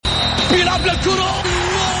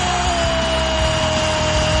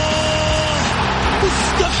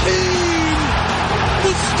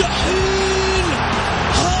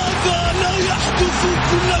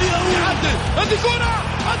تأتي كرة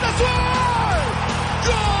التسويق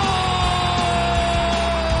جول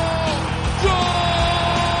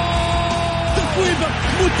تسويبة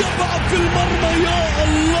متابعة في المرمى يا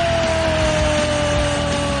الله.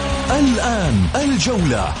 الآن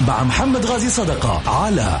الجولة مع محمد غازي صدقة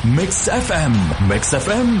على ميكس اف ام. ميكس اف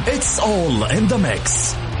ام it's all in the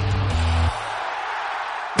mix.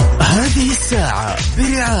 هذه الساعة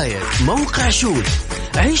برعاية موقع شوت.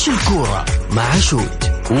 عيش الكورة مع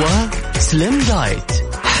شوت وسليم دايت.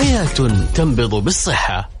 حياة تنبض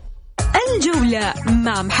بالصحة. الجولة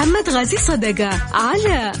مع محمد غازي صدقة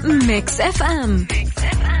على ميكس اف ام.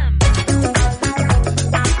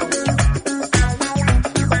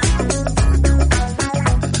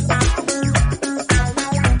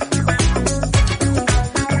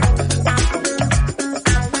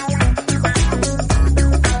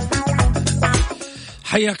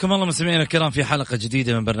 حياكم الله مستمعينا الكرام في حلقة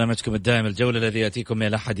جديدة من برنامجكم الدائم الجولة الذي يأتيكم من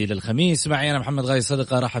الأحد إلى الخميس. معي أنا محمد غازي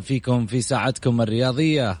صدقة. رحب فيكم في ساعتكم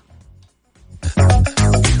الرياضية.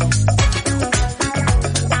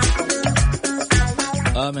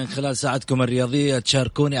 من خلال ساعتكم الرياضية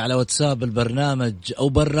تشاركوني على واتساب البرنامج أو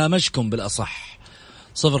برنامجكم بالأصح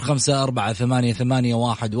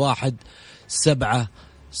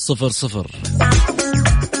 0548811700.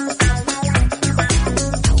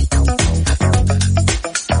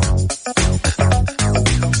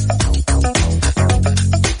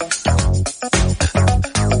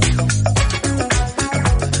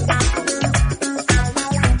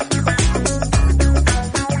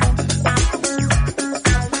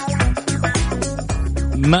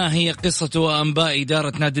 ما هي قصة وأنباء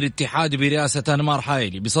إدارة نادي الاتحاد برئاسة أنمار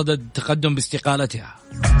حايلي بصدد التقدم باستقالتها؟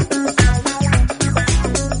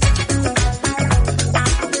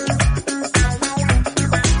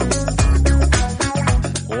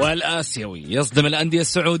 والآسيوي يصدم الأندية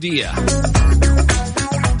السعودية.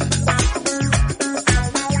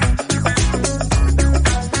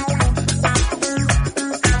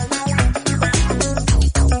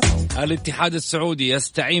 الاتحاد السعودي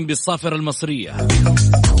يستعين بالصافرة المصرية.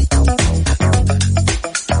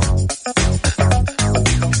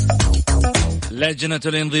 لجنة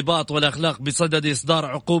الانضباط والأخلاق بصدد إصدار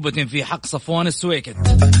عقوبة في حق صفوان السويكت.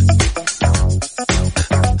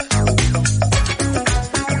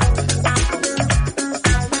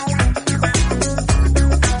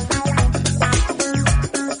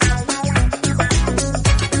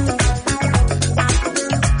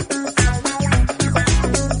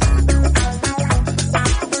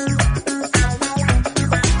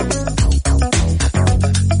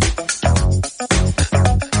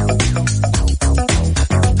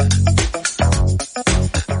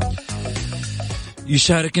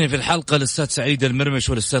 يشاركني في الحلقة الأستاذ سعيد المرمش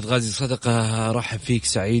والأستاذ غازي صدقة. رحب فيك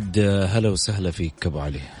سعيد. هلا وسهلا فيك أبو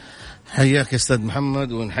علي. حياك يا أستاذ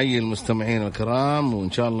محمد، ونحيي المستمعين الكرام،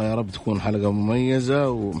 وإن شاء الله يا رب تكون حلقة مميزة.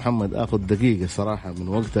 ومحمد أخذ دقيقة صراحة من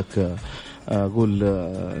وقتك أقول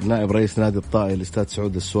نائب رئيس نادي الطائي الأستاذ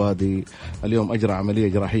سعود السوادي اليوم أجرى عملية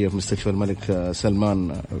جراحية في مستشفى الملك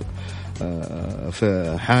سلمان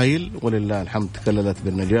في حايل، ولله الحمد تكللت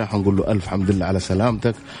بالنجاح، ونقول له ألف حمد لله على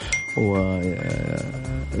سلامتك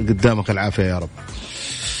وقدامك العافية يا رب.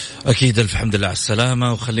 أكيد ألف حمد لله على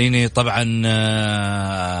السلامة. وخليني طبعا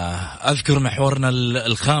أذكر محورنا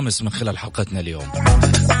الخامس من خلال حلقتنا اليوم.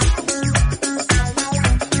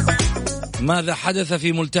 ماذا حدث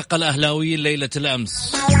في ملتقى الأهلاويين ليلة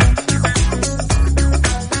الأمس؟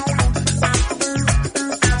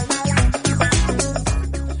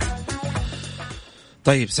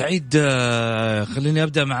 طيب سعيد، خليني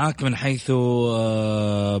أبدأ معاك من حيث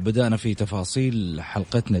بدأنا في تفاصيل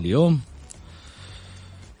حلقتنا اليوم.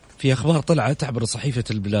 في أخبار طلعت عبر صحيفة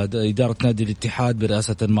البلاد، إدارة نادي الاتحاد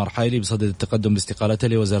برئاسة أنمار حايلي بصدد التقدم باستقالته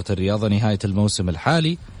لوزارة الرياضة نهاية الموسم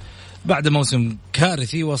الحالي بعد موسم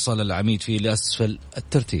كارثي وصل العميد فيه لأسفل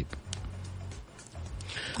الترتيب.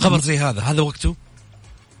 خبر زي هذا وقته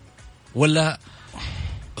ولا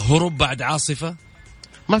هروب بعد عاصفة؟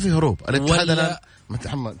 ما في هروب. الاتحاد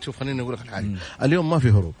محمد شوف خليني أقول لك الحاجة. اليوم ما في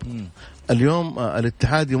هروب. اليوم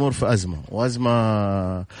الاتحاد يمر في أزمة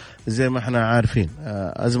زي ما احنا عارفين،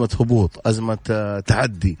 أزمة هبوط، أزمة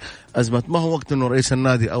تحدي، أزمة ما هو وقت إنه رئيس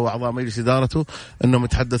النادي أو أعضاء مجلس إدارته إنهم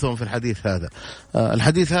يتحدثون في الحديث هذا.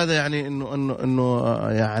 الحديث هذا يعني إنه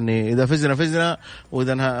يعني إذا فزنا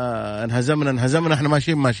وإذا انهزمنا احنا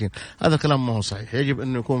ماشيين. هذا كلام ما هو صحيح. يجب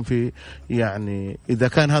إنه يكون في يعني إذا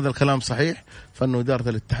كان هذا الكلام صحيح فإنه إدارة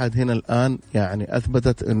الاتحاد هنا الآن يعني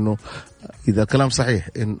أثبتت إنه إذا كلام صحيح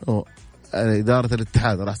إنه إدارة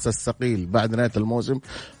الاتحاد راح تستقيل بعد نهاية الموسم،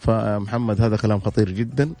 فمحمد هذا كلام خطير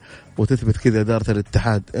جدا، وتثبت كذا إدارة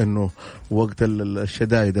الاتحاد أنه وقت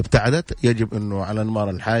الشدائد ابتعدت. يجب أنه على أنمار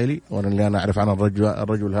الحايلي، وأنا اللي أنا أعرف عن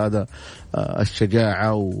الرجل هذا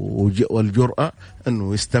الشجاعة والجرأة،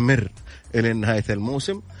 أنه يستمر إلى نهاية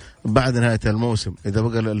الموسم. بعد نهاية الموسم إذا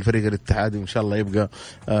بقى الفريق الاتحادي إن شاء الله يبقى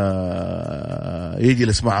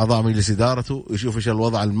يجلس مع أعضاء مجلس إدارته، يشوف إيش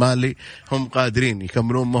الوضع المالي، هم قادرين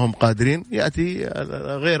يكملون، ما هم قادرين يأتي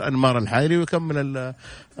غير أنمار الحايلي ويكمل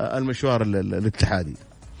المشوار الاتحادي.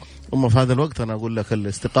 أما في هذا الوقت أنا أقول لك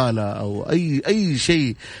الاستقالة أو أي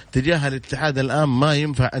شيء تجاه الاتحاد الآن ما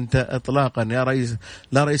ينفع أنت إطلاقا يا رئيس،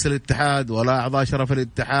 لا رئيس الاتحاد ولا أعضاء شرف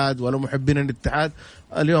الاتحاد ولا محبين الاتحاد.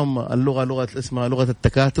 اليوم اللغة لغة اسمها لغة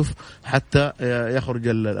التكاتف، حتى يخرج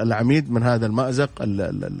العميد من هذا المأزق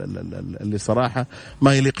اللي صراحة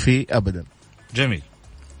ما يليق فيه أبدا. جميل.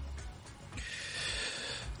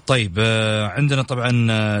 طيب عندنا طبعا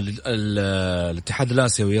الاتحاد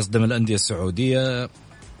الآسيوي يصدم الأندية السعودية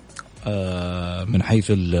من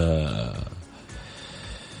حيث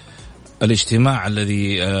الاجتماع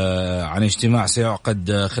الذي عن اجتماع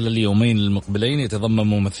سيعقد خلال اليومين المقبلين، يتضمن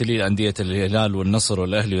ممثلي الأندية الهلال والنصر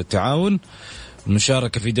والأهلي والتعاون،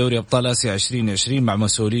 المشاركة في دوري أبطال آسيا 2020 مع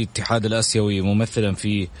مسؤولي الاتحاد الآسيوي ممثلا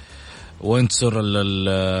في وينتسور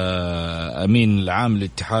الأمين العام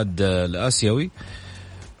للاتحاد الآسيوي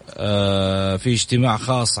في اجتماع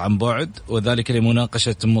خاص عن بعد، وذلك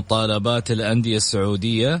لمناقشة مطالبات الأندية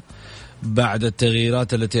السعودية بعد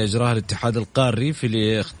التغييرات التي أجراها الاتحاد القاري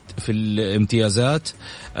في الامتيازات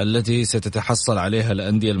التي ستتحصل عليها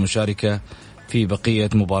الأندية المشاركة في بقية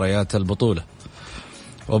مباريات البطولة.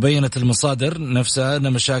 وبينت المصادر نفسها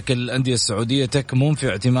أن مشاكل الأندية السعودية تكمن في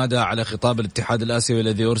اعتمادها على خطاب الاتحاد الآسيوي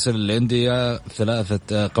الذي أرسل للأندية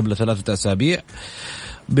قبل 3 أسابيع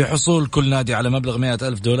بحصول كل نادي على مبلغ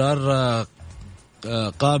 $100,000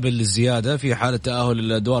 قابل للزيادة في حالة تأهل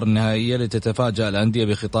الأدوار النهائية، لتتفاجأ الأندية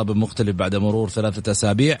بخطاب مختلف بعد مرور 3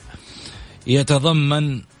 أسابيع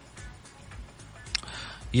يتضمن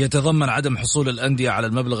عدم حصول الأندية على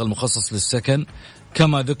المبلغ المخصص للسكن.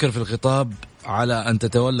 كما ذكر في الخطاب على أن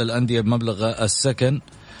تتولى الأندية بمبلغ السكن.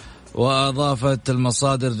 وأضافت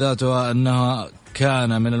المصادر ذاتها أنها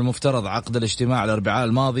كان من المفترض عقد الاجتماع الأربعاء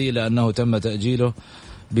الماضي، لأنه تم تأجيله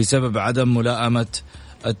بسبب عدم ملائمة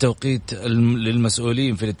التوقيت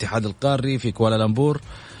للمسؤولين في الاتحاد القاري في كوالالمبور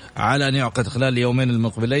على أن يعقد خلال اليومين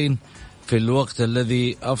المقبلين، في الوقت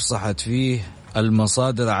الذي أفصحت فيه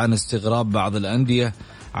المصادر عن استغراب بعض الأندية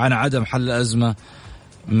عن عدم حل الأزمة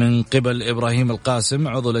من قبل إبراهيم القاسم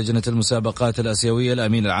عضو لجنة المسابقات الآسيوية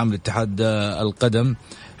الأمين العام للاتحاد القدم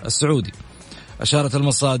السعودي. أشارت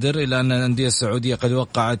المصادر إلى أن الأندية السعودية قد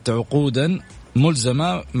وقعت عقودا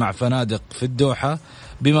ملزمة مع فنادق في الدوحة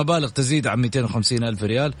بمبالغ تزيد عن 250,000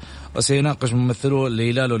 ريال، وسيناقش ممثلو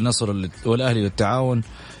الهلال والنصر والأهلي والتعاون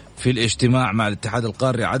في الاجتماع مع الاتحاد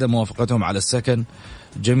القاري عدم موافقتهم على السكن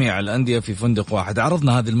جميع الأندية في فندق واحد.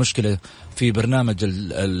 عرضنا هذه المشكلة في برنامج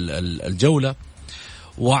الجولة،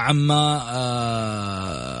 وعما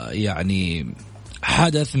يعني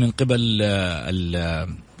حدث من قبل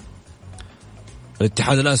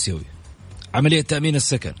الاتحاد الآسيوي عملية تأمين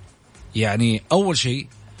السكن. يعني أول شيء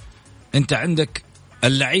أنت عندك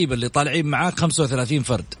اللعيبة اللي طالعين معاك 35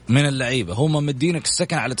 فرد من اللعيبة، هم مدينك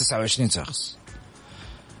السكن على 29 شخص.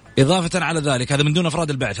 إضافة على ذلك هذا من دون أفراد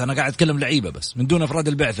البعثة، أنا قاعد أتكلم لعيبة بس من دون أفراد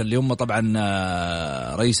البعثة اللي هم طبعا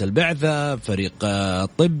رئيس البعثة، فريق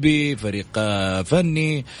طبي، فريق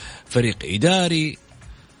فني، فريق إداري.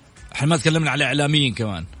 احنا ما تكلمنا على إعلاميين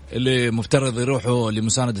كمان اللي مفترض يروحوا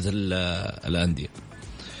لمساندة الأندية.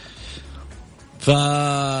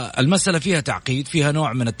 فالمسألة فيها تعقيد، فيها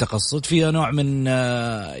نوع من التقصد، فيها نوع من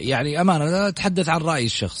يعني أمانة أتحدث عن رأيي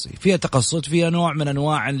الشخصي، فيها تقصد، فيها نوع من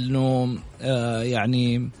أنواع إنه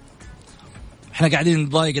يعني إحنا قاعدين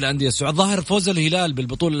نضايق الأندية السعودية. ظاهر فوز الهلال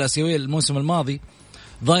بالبطولة الآسيوية الموسم الماضي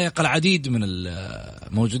ضايق العديد من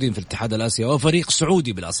الموجودين في الاتحاد الآسيوي، أو فريق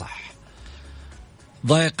سعودي بالأصح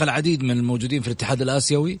ضايق العديد من الموجودين في الاتحاد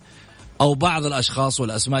الآسيوي أو بعض الأشخاص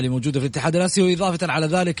والأسماء اللي موجودة في الاتحاد الآسيوي. إضافة على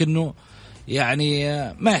ذلك إنه يعني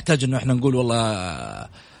ما يحتاج إنه إحنا نقول والله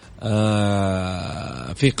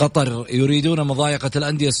في قطر يريدون مضايقة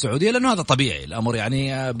الأندية السعودية، لأنه هذا طبيعي الأمر،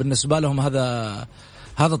 يعني بالنسبة لهم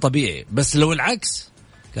هذا طبيعي. بس لو العكس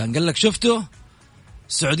كان قال لك شفتوا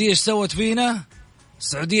السعودية إيش سوت فينا،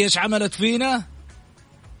 السعودية إيش عملت فينا،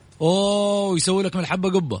 يسوي لك من الحبة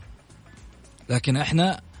قبة. لكن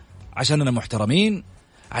إحنا عشاننا محترمين،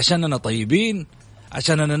 عشاننا طيبين،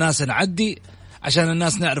 عشاننا ناس نعدي، عشان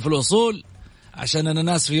الناس نعرف الأصول، عشان أنا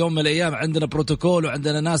ناس في يوم من الأيام عندنا بروتوكول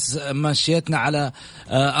وعندنا ناس ماشيتنا على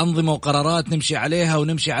أنظمة وقرارات نمشي عليها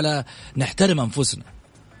ونمشي على نحترم أنفسنا.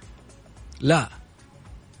 لا،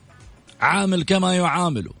 عامل كما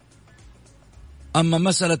يعاملوا. أما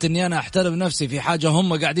مسألة أني أنا أحترم نفسي في حاجة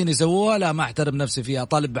هم قاعدين يسووها، لا، ما أحترم نفسي فيها،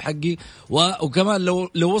 طالب بحقي. وكمان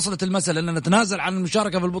لو وصلت المسألة أن أنا نتنازل عن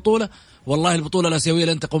المشاركة في البطولة، والله البطولة الآسيوية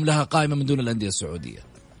لن تقوم لها قائمة من دون الأندية السعودية.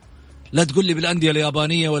 لا تقول لي بالأندية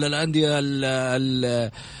اليابانية ولا الأندية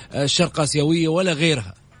الشرق آسيوية ولا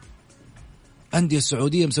غيرها. أندية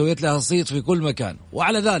السعودية مسويت لها صيت في كل مكان.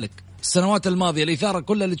 وعلى ذلك السنوات الماضية الإثارة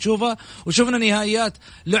كلها اللي تشوفها، وشوفنا نهائيات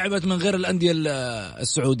لعبت من غير الأندية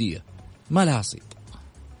السعودية ما لها صيت،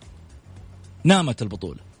 نامت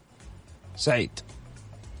البطولة. سعيد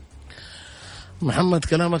محمد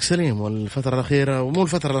كلامك سليم. والفترة الأخيرة، ومو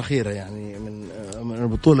الفترة الأخيرة يعني، من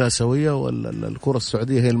البطولة الآسيوية والكرة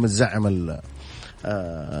السعودية هي المتزعم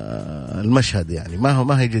المشهد يعني.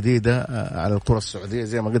 ما هي جديدة على الكرة السعودية،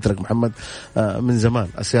 زي ما قلت لك محمد، من زمان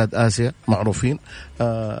أسياد آسيا معروفين.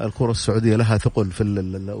 الكرة السعودية لها ثقل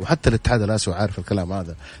وحتى الاتحاد الآسيوي عارف الكلام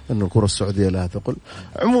هذا، إنه الكرة السعودية لها ثقل.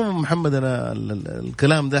 عموما محمد، أنا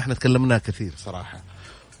الكلام ده احنا تكلمناه كثير صراحة،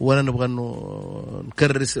 ولا نبغى إنه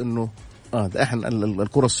نكرس إنه احنا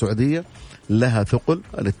الكرة السعودية لها ثقل.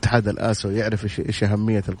 الاتحاد الآسيوي يعرف ايش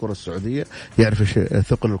أهمية الكرة السعودية، يعرف ايش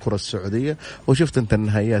ثقل الكرة السعودية. وشفت انت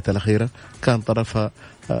النهائيات الأخيرة كان طرفها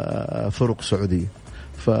فرق سعودية،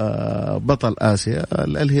 فبطل آسيا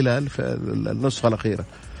الهلال في النسخة الأخيرة.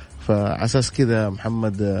 فعساس كذا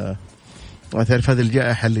محمد، تعرف هذه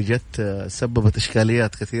الجائحة اللي جت سببت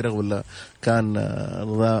إشكاليات كثيرة، ولا كان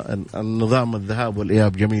النظام الذهاب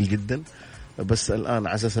والإياب جميل جدا، بس الآن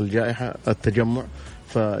على أساس الجائحة التجمع،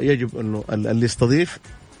 فيجب أنه اللي يستضيف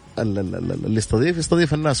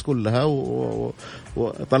الناس كلها.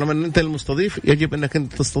 وطالما أن أنت المستضيف يجب أنك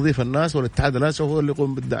أنت تستضيف الناس، والاتحاد الآسيوي هو اللي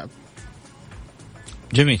يقوم بالدعم.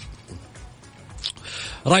 جميل.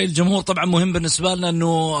 رأي الجمهور طبعا مهم بالنسبة لنا،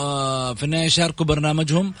 أنه في النهاية يشاركوا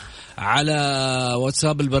برنامجهم على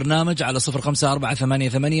واتساب البرنامج على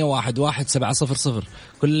 0548811700.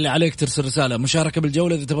 كل اللي عليك ترسل رسالة مشاركة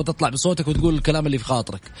بالجولة إذا تبغى تطلع بصوتك وتقول الكلام اللي في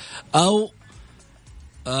خاطرك، أو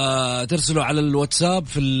ترسلوا على الواتساب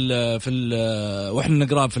وإحنا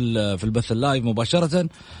نقرأ في البث اللايف مباشرة.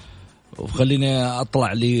 وخليني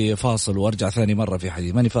أطلع لي فاصل وأرجع ثاني مرة في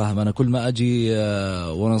حديث. ماني فاهم أنا، كل ما أجي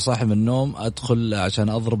وأنا صاحي من النوم أدخل عشان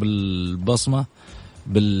أضرب البصمة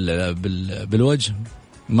بالوجه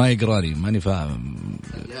ما يقراني. ماني فاهم.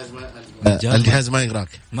 الجهاز ما يقراك.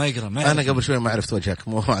 ما يقرأ. أنا قبل شوي ما عرفت وجهك،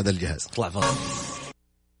 مو هذا الجهاز. اطلع فاصل.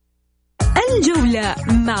 الجولة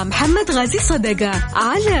مع محمد غازي صدقة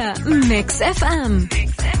على ميكس اف ام.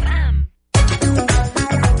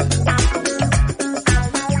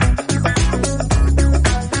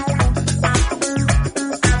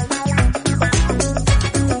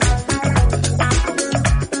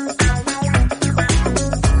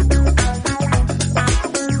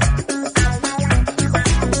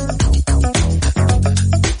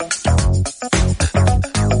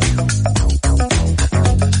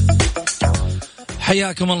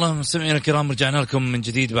 حياكم الله مستمعينا الكرام، رجعنا لكم من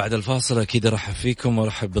جديد بعد الفاصل. أكيد أرحب فيكم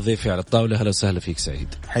وأرحب بضيفي على الطاولة. هلا وسهلا فيك سعيد.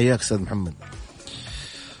 حياك أستاذ محمد.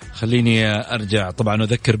 خليني أرجع طبعا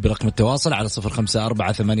أذكر برقم التواصل على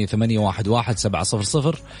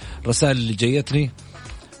 0548811700. رسائل اللي جيتني،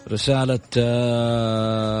 رسالة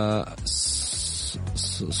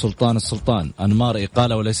سلطان أنمار: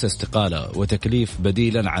 إقالة وليس استقالة وتكليف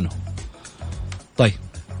بديلا عنه. طيب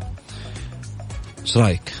ايش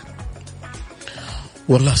رايك؟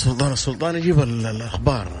 والله السلطان يجيب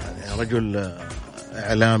الأخبار، يعني رجل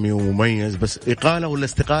إعلامي ومميز، بس إقالة ولا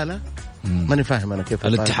استقالة ماني فاهم أنا كيف.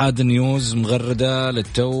 الاتحاد نيوز مغردة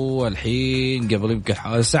للتو الحين قبل يمكن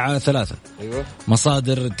الساعة 3. أيوة.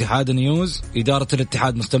 مصادر اتحاد نيوز: إدارة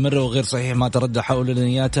الاتحاد مستمرة وغير صحيح ما تردد حول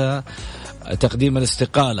نياتها تقديم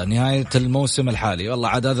الاستقالة نهاية الموسم الحالي. والله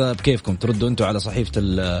عاد هذا بكيفكم تردوا أنتوا على صحيفة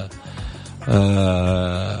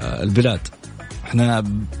البلاد. احنا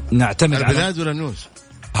نعتمد على البلاد ولا نيوز؟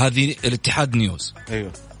 هذه الاتحاد نيوز.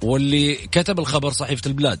 أيوة. واللي كتب الخبر صحيفة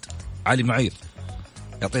البلاد علي معيض،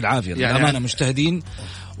 يعطيه العافية. يعني الأمانة مجتهدين،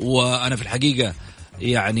 وأنا في الحقيقة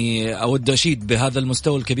يعني أود أشيد بهذا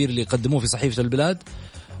المستوى الكبير اللي يقدموه في صحيفة البلاد.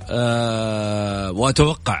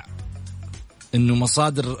 وأتوقع أنه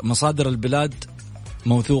مصادر البلاد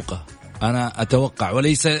موثوقة. أنا أتوقع،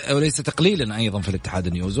 وليس تقليلا أيضا في الاتحاد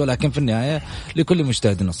نيوز، ولكن في النهاية لكل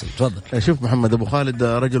مجتهد نصيب. تفضل. شوف محمد أبو خالد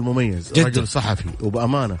رجل مميز جدا. رجل صحفي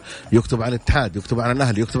وبأمانة يكتب عن الاتحاد، يكتب عن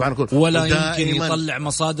الأهلي، يكتب عن كل، ولا يمكن يطلع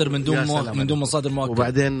مصادر من دون مصادر مؤكدة.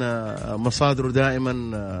 وبعدين مصادره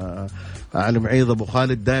دائما علي معيض أبو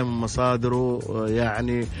خالد دائما مصادره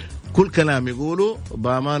يعني كل كلام يقوله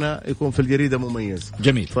بأمانة يكون في الجريدة مميز.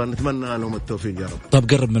 جميل. فنتمنى لهم التوفيق يا رب.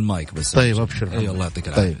 طب قرب من المايك بس. طيب أبشر. أي الله يعطيك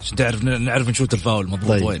العافية. طيب. عشان نعرف نشوت الفاول مضبوط.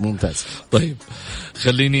 طيب وين. ممتاز. طيب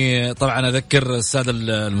خليني طبعا أذكر السادة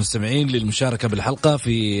المستمعين للمشاركة بالحلقة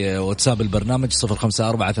في واتساب البرنامج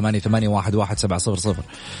 0548811700.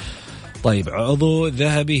 طيب عضو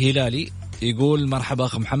ذهبي هلالي يقول مرحبا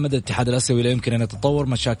أخ محمد، الاتحاد الآسيوي لا يمكن أن يتطور،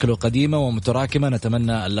 مشاكله قديمة ومتراكمة،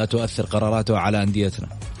 نتمنى أن لا تؤثر قراراته على أنديتنا.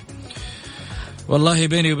 والله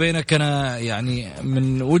بيني وبينك أنا يعني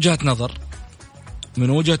من وجهة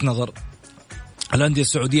نظر الأندية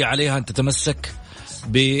السعودية عليها أن تتمسك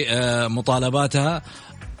بمطالباتها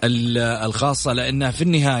الخاصة، لأنها في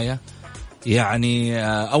النهاية يعني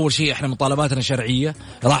أول شيء إحنا مطالباتنا شرعية،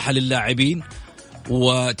 راحة للاعبين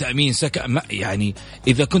وتأمين سكن. يعني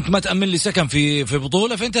إذا كنت ما تأمن لي سكن في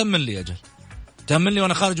بطولة فين تأمن لي؟ أجل تأمن لي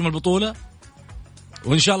وأنا خارج من البطولة،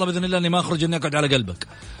 وإن شاء الله بإذن الله أني ما أخرج إني أقعد على قلبك.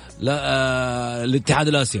 لا الاتحاد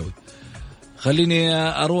الآسيوي. خليني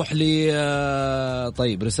أروح لي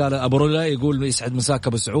طيب رسالة أبو رولا يقول يسعد مساك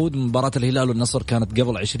أبو سعود، مباراة الهلال والنصر كانت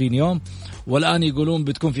قبل 20 يوم والآن يقولون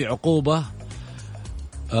بتكون في عقوبة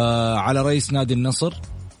على رئيس نادي النصر.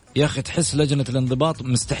 يا أخي تحس لجنة الانضباط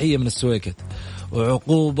مستحية من السويكت،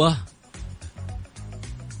 وعقوبة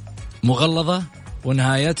مغلظة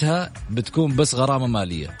ونهايتها بتكون بس غرامة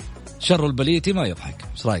مالية. شر البلية ما يضحك.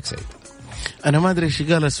 ايش رايك سيد؟ أنا ما أدري إيش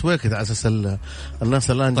قال السويكت على أساس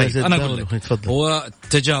الناس الآن. طيب أنا أقول لك هو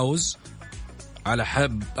تجاوز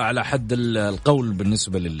على حد القول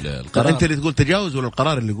بالنسبة للقرار. أنت اللي تقول تجاوز ولا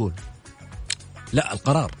القرار اللي يقول؟ لا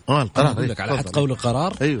القرار. القرار أقول لك على حد قول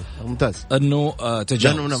القرار. أيوه ممتاز. إنه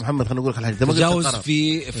تجاوز. لأنه محمد خلينا نقول لك الحاجة. تجاوز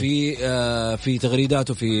في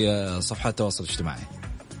تغريداته في صفحات التواصل الاجتماعي.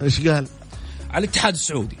 إيش قال؟ على الاتحاد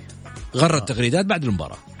السعودي غرد التغريدات بعد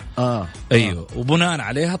المباراة. أيوه وبناء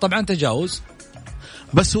عليها طبعا تجاوز.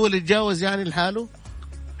 بس هو اللي تجاوز يعني لحاله.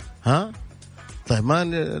 طيب ما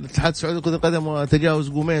الاتحاد السعودي كرة القدم تجاوز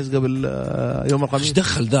قميص قبل يوم الخميس. ايش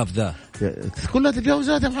دخل ذا كلها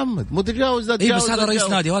تجاوزات يا محمد. مو تجاوزات. بس هذا رئيس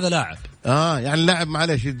نادي وهذا لاعب. يعني اللاعب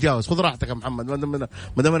معلش يتجاوز. خذ راحتك يا محمد.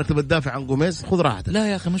 ما دام انك تبي تدافع عن قميص خذ راحتك. لا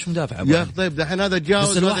يا اخي مش مدافع يا اخي. طيب دحين هذا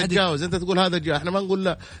تجاوز وهذا تجاوز. انت تقول هذا جاء. احنا ما نقول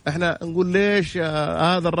لا. احنا نقول ليش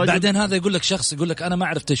هذا الرجل. بعدين هذا يقول لك شخص يقول لك انا ما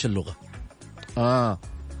عرفت ايش اللغة.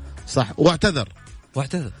 صح. واعتذر.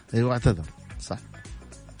 ايوه اعتذر. صح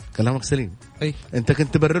كلامك سليم. أي. انت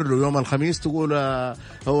كنت تبرر له يوم الخميس تقول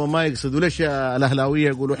هو ما يقصد، وليش الاهلاويه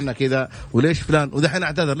يقولوا احنا كذا، وليش فلان، ودحين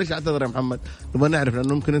اعتذر. ليش اعتذر يا محمد؟ نبغى نعرف،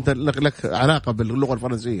 لانه ممكن انت لك علاقه باللغه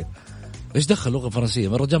الفرنسيه. ايش دخل اللغه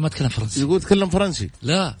الفرنسيه؟ الرجال ما تكلم فرنسي. يقول تكلم فرنسي.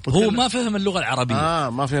 لا هو ما فهم اللغه العربيه.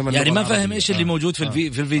 ما فهم اللغة يعني ما فهم ايش اللي موجود في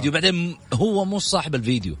الفيديو. بعدين هو مو صاحب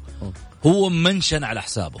الفيديو، هو منشن على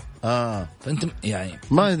حسابه. فانت يعني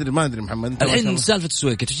ما ادري محمد. انت الحين سالفه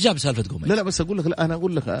السويكت ايش جاب سالفه قومي؟ لا بس اقول لك، لا انا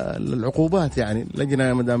اقول لك العقوبات يعني لجنه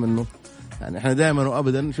يا مدام انه يعني احنا دائما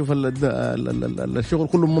وابدا نشوف الشغل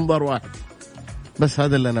كله من منظار واحد. بس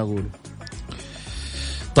هذا اللي انا اقوله.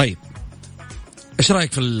 طيب ايش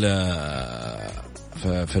رايك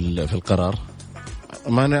في القرار؟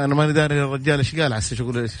 انا ماني داري الرجال ايش قال. عسى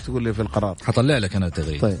تقول لي في القرار. حطلع لك انا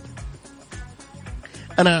تغريده. طيب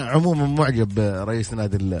أنا عموما معجب برئيس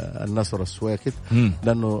نادي النصر السويكت،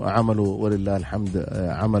 لأنه عمله ولله الحمد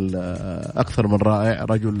عمل أكثر من رائع.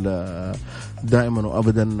 رجل دائما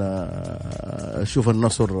وأبدا شوف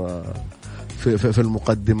النصر في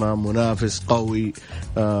المقدمة، منافس قوي،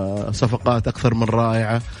 صفقات أكثر من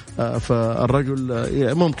رائعة. فالرجل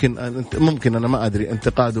ممكن أنا ما أدري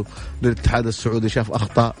انتقاده للاتحاد السعودي شاف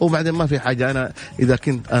أخطاء، وبعدين ما في حاجة. أنا إذا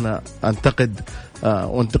كنت أنا أنتقد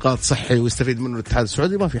وانتقاد صحي ويستفيد منه الاتحاد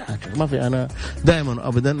السعودي ما في حاجة. ما في. أنا دائما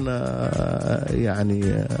أبدا يعني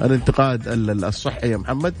الانتقاد الصحي يا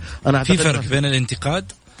محمد. أنا في فرق بين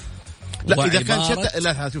الانتقاد لا إذا كان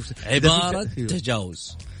لا شوف عبارة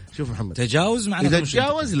تجاوز. شوف محمد، تجاوز معناه إذا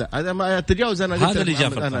تجاوز. لا هذا ما التجاوز. أنا هذا اللي جاء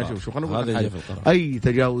في القرار. أنا شوف أي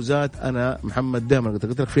تجاوزات أنا محمد دائما قلت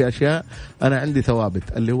لك في أشياء أنا عندي ثوابت،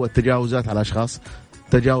 اللي هو التجاوزات على أشخاص،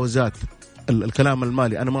 تجاوزات الكلام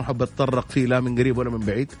المالي أنا ما أحب أتطرق فيه لا من قريب ولا من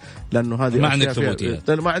بعيد، لأنه هذه ما عندك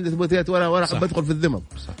ثبوتيات. ما عندي ثبوتيات ولا أحب أدخل في الذمم.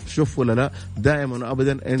 شوف ولا لا، دائما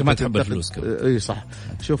أبدا أنت ما تحب الفلوس. إيه صح.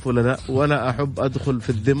 شوف ولا لا، ولا أحب أدخل في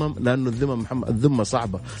الذمم، لأنه الذمم محمد الذمة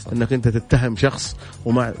صعبة. إنك أنت تتهم شخص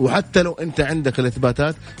وحتى لو أنت عندك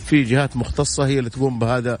الإثباتات في جهات مختصة هي اللي تقوم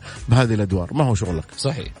بهذه الأدوار، ما هو شغلك.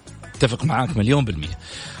 صحيح، اتفق معاك 100%.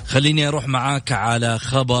 خليني أروح معاك على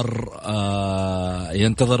خبر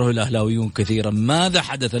ينتظره الأهلاويون كثيرا. ماذا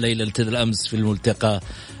حدث ليلة الأمس في الملتقى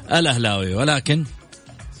الأهلاوي؟ ولكن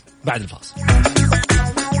بعد الفاصل.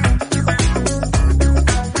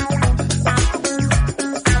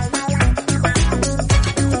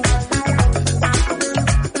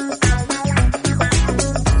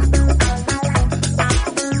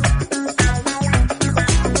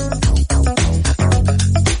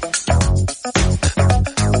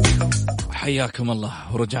 حياكم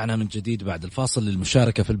الله، ورجعنا من جديد بعد الفاصل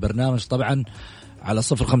للمشاركة في البرنامج طبعا على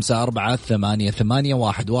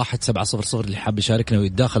 0548811700 اللي حاب يشاركنا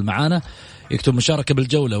ويتداخل معنا يكتب مشاركة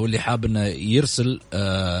بالجولة، واللي حاب انه يرسل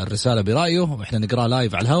الرسالة برأيه وإحنا نقرأ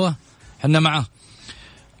لايف على الهواء حنا معه.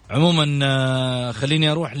 عموما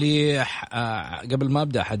خليني أروح لي قبل ما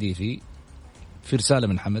أبدأ حديثي في رسالة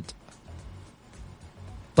من حمد.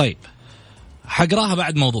 طيب حقراها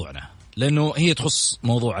بعد موضوعنا لأنه هي تخص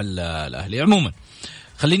موضوع الأهلي. عموما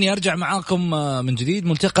خليني أرجع معاكم من جديد.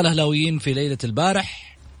 ملتقى الأهلاويين في ليلة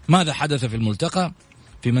البارح، ماذا حدث في الملتقى؟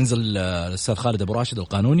 في منزل الأستاذ خالد أبو راشد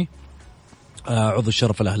القانوني عضو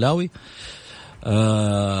الشرف الأهلاوي،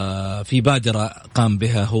 في بادرة قام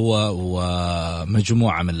بها هو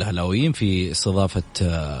ومجموعة من الأهلاويين في استضافة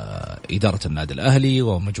إدارة النادي الأهلي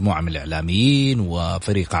ومجموعة من الإعلاميين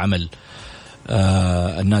وفريق عمل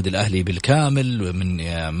النادي الأهلي بالكامل من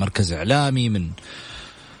مركز إعلامي. من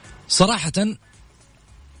صراحة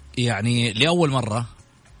يعني لأول مرة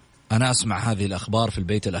أنا أسمع هذه الأخبار في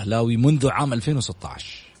البيت الأهلاوي منذ عام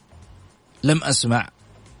 2016. لم أسمع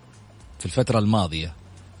في الفترة الماضية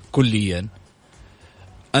كليا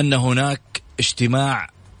أن هناك اجتماع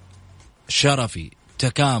شرفي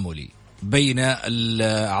تكاملي بين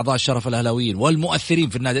أعضاء الشرف الأهلاويين والمؤثرين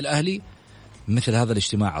في النادي الأهلي مثل هذا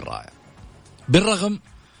الاجتماع الرائع، بالرغم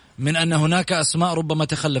من أن هناك أسماء ربما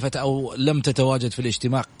تخلفت أو لم تتواجد في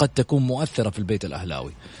الاجتماع قد تكون مؤثرة في البيت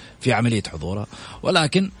الأهلاوي في عملية حضورها،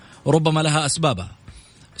 ولكن ربما لها أسبابها.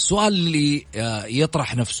 السؤال اللي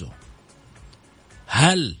يطرح نفسه،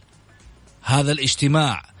 هل هذا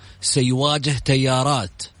الاجتماع سيواجه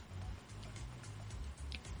تيارات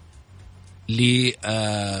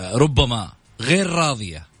ربما غير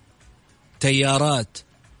راضية، تيارات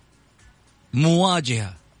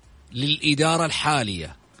مواجهة للإدارة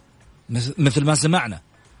الحالية، مثل ما سمعنا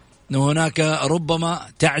أن هناك ربما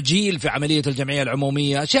تعجيل في عملية الجمعية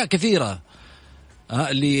العمومية، أشياء كثيرة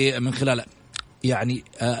اللي من خلالها يعني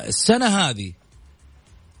السنة هذه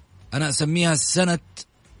أنا أسميها سنة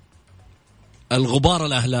الغبار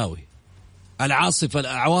الأهلاوي،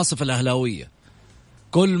 العواصف الأهلاوية.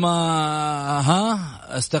 كل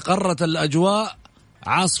ما استقرت الأجواء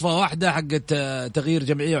عاصفة واحدة حقت تغيير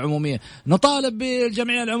جمعية عمومية، نطالب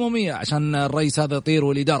بالجمعية العمومية عشان الرئيس هذا يطير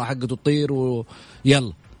والإدارة حقته تطير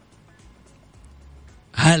ويلا.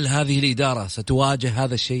 هل هذه الإدارة ستواجه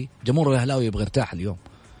هذا الشيء؟ جمهور الأهلاوي يبغى يرتاح اليوم.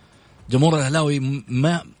 جمهور الأهلاوي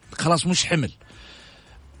ما خلاص مش حمل.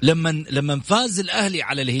 لما فاز الأهلي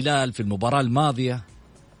على الهلال في المباراة الماضية،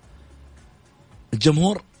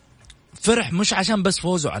 الجمهور فرح مش عشان بس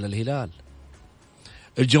فوزه على الهلال،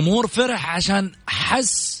 الجمهور فرح عشان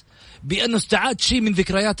حس بأنه استعاد شيء من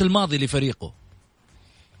ذكريات الماضي لفريقه،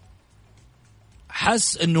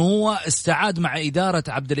 حس أنه هو استعاد مع إدارة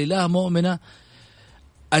عبد الإله مؤمنة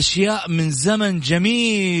أشياء من زمن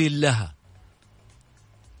جميل لها.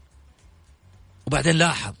 وبعدين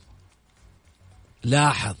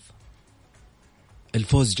لاحظ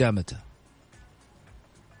الفوز جاء متى؟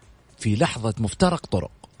 في لحظة مفترق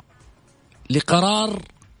طرق لقرار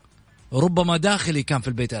ربما داخلي كان في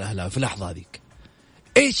البيت الأهلاوي في اللحظة هذيك.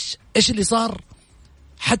 إيش اللي صار؟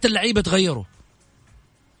 حتى اللعيبة تغيروا،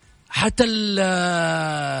 حتى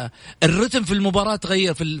الرتم في المباراة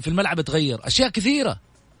تغير، في الملعب تغير، أشياء كثيرة.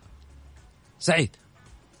 سعيد،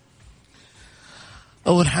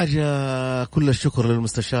 أول حاجة كل الشكر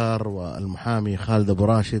للمستشار والمحامي خالد أبو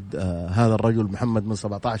راشد. هذا الرجل محمد من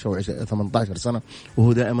 17 أو 18 سنة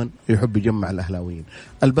وهو دائما يحب يجمع الأهلاويين.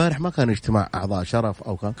 البارح ما كان اجتماع أعضاء شرف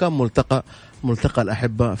أو كان ملتقى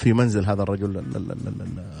الأحبة في منزل هذا الرجل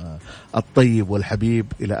الطيب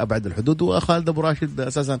والحبيب إلى أبعد الحدود. وخالد أبو راشد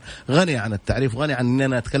أساسا غني عن التعريف، غني عن أن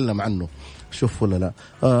أنا أتكلم عنه. شوف ولا لا،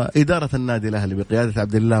 إدارة النادي الأهلي بقيادة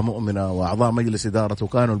عبد الله مؤمنة وأعضاء مجلس إدارته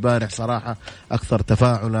كانوا البارح صراحة أكثر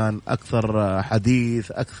تفاعلا، أكثر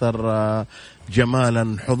حديث، أكثر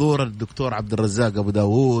جمالا. حضور الدكتور عبد الرزاق أبو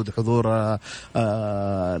داود، حضور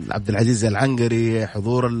عبد العزيز العنقري،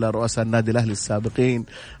 حضور رؤساء النادي الأهلي السابقين،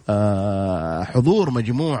 حضور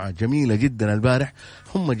مجموعة جميلة جدا البارح.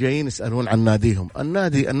 هم جايين يسألون عن ناديهم.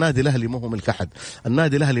 النادي الأهلي مو ملك أحد،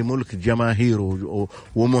 النادي الأهلي ملك جماهيره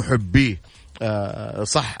ومحبيه.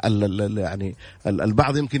 صح، يعني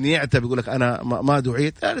البعض يمكن يعتب يقول لك أنا ما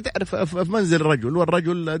دعيت. يعني تعرف في منزل الرجل،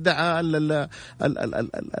 والرجل دعا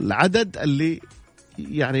العدد اللي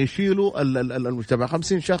يعني يشيلوا المجتمع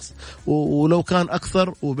 50 شخص، ولو كان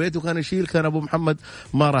أكثر وبيته كان يشيل كان أبو محمد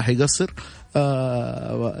ما راح يقصر.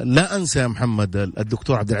 لا أنسى يا محمد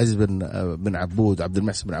الدكتور عبد العزيز بن عبود، عبد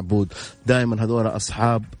المحسن بن عبود، دائما هذول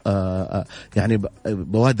أصحاب يعني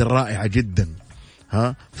بوادر رائعة جدا.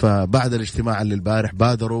 فبعد الاجتماع اللي البارح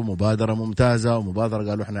بادروا مبادرة ممتازة، ومبادرة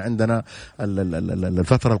قالوا احنا عندنا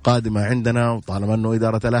الفترة القادمة عندنا، وطالما انه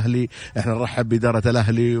إدارة الأهلي احنا نرحب بإدارة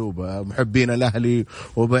الأهلي ومحبين الأهلي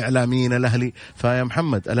وبإعلاميين الأهلي. فيا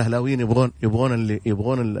محمد الأهلاويين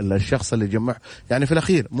يبغون الشخص اللي يجمع. يعني في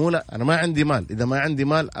الأخير مو لا أنا ما عندي مال، إذا ما عندي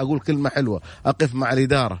مال أقول كلمة حلوة، أقف مع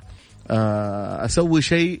الإدارة، أسوي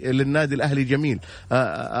شيء للنادي الأهلي جميل،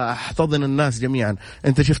 أحتضن الناس جميعا.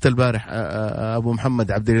 أنت شفت البارح أبو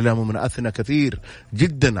محمد عبد الإله مؤمن أثنى كثير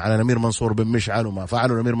جدا على الأمير منصور بن مشعل وما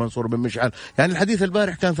فعله الأمير منصور بن مشعل. يعني الحديث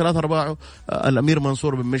البارح كان 3/4 الأمير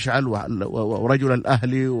منصور بن مشعل ورجل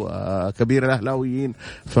الأهلي وكبير الأهلاويين.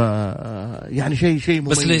 يعني شيء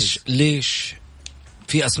مميز. بس ليش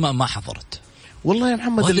في أسماء ما حضرت؟ والله يا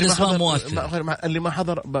محمد اللي ما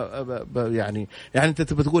حضر يعني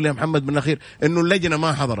انت بتقول يا محمد من الاخير انه اللجنه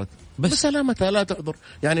ما حضرت، بس سلامتها لا تحضر.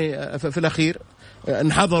 يعني في الاخير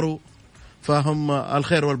ان حضروا فهم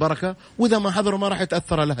الخير والبركه، واذا ما حضروا ما راح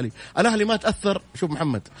يتاثر الاهلي ما تاثر. شوف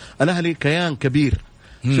محمد، الاهلي كيان كبير،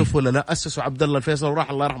 شوف ولا لا، أسسوا عبد الله الفيصل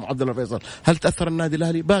وراح الله يرحمه عبد الله الفيصل. هل تأثر النادي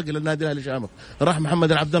الأهلي؟ باقي للنادي الأهلي شامخ. راح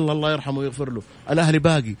محمد عبد الله يرحمه ويغفر له، الأهلي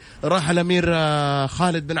باقي. راح الأمير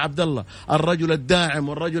خالد بن عبد الله، الرجل الداعم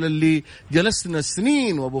والرجل اللي جلسنا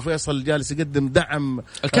سنين وأبو فيصل جالس يقدم دعم.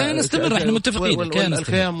 الكيان يستمر، احنا متفقين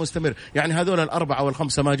الكيان مستمر. يعني هذول 4 أو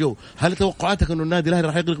 5 ما جو. هل توقعاتك إنه النادي الأهلي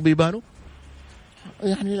راح يغلق بيبانه؟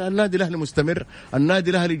 يعني النادي الأهلي مستمر.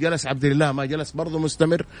 النادي الأهلي جلس عبد الله ما جلس برضه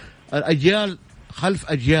مستمر. الأجيال خلف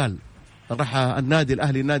أجيال. راح النادي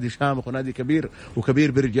الأهلي نادي شامخ ونادي كبير،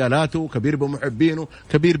 وكبير برجالاته وكبير بمحبينه،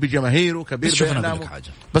 كبير بجماهيره، كبير بإعلامه.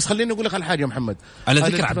 بس خليني أقول لك على حاجة محمد، على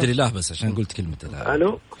ذكر عبد الإله، بس عشان قلت كلمة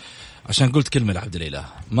ألو، عشان قلت كلمة لعبد الإله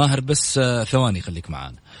ماهر، بس ثواني خليك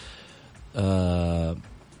معانا.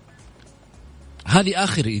 هذه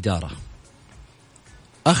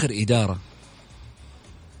آخر إدارة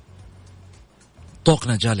طوق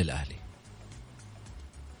نجاة للأهلي.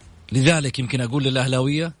 لذلك يمكن أقول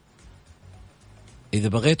للأهلاوية إذا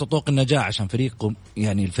بغيتوا طوق النجاة عشان فريقكم،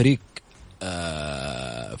 يعني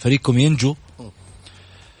فريقكم ينجو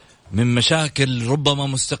من مشاكل ربما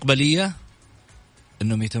مستقبلية،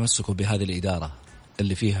 إنهم يتمسكوا بهذه الإدارة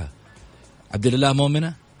اللي فيها عبد الله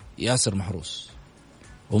مؤمنة، ياسر محروس،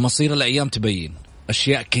 ومصير الأيام تبين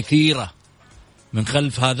أشياء كثيرة من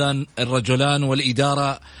خلف هذان الرجلان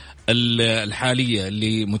والإدارة الحالية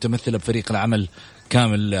اللي متمثلة بفريق العمل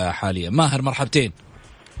كامل حاليا. ماهر مرحبتين.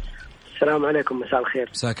 السلام عليكم، مساء الخير.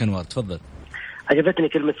 مساك انوار، تفضل. عجبتني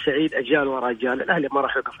كلمة سعيد، أجيال ورا أجيال. الأهلي ما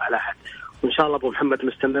راح يوقف على أحد، وإن شاء الله أبو محمد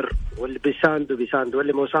مستمر، واللي بيساند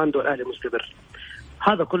واللي مو ساند، والأهلي مستمر.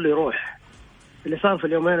 هذا كله يروح. اللي صار في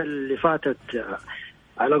اليومين اللي فاتت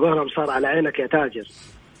على قولهم صار على عينك يا تاجر.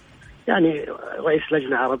 يعني رئيس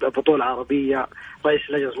لجنة بطولة عربية، رئيس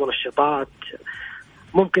لجنة منشطات،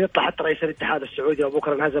 ممكن يطلع حتى رئيس الاتحاد السعودي،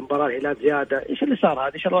 وبكره انهزم مباراة الهلال زيادة. ايش اللي صار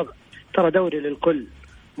هذا؟ ايش الوضع؟ ترى دوري للكل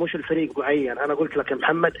مش الفريق معين. انا قلت لك يا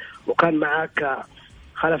محمد، وكان معاك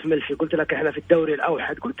خلف ملفي، قلت لك احنا في الدوري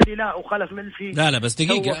الاوحد، قلت لي لا، وخلف ملفي لا بس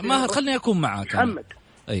دقيقة ماهر، خلني اكون معاك محمد.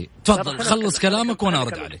 اي تفضل، خلص كلامك وانا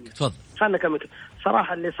ارد عليك. تفضل. خلنا كمل.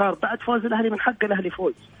 صراحة اللي صار بعد فوز الاهلي من حق الاهلي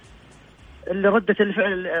فوز. اللي ردة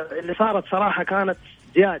الفعل اللي صارت صراحة كانت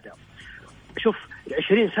زيادة. شوف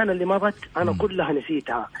 20 سنة اللي مضت أنا كلها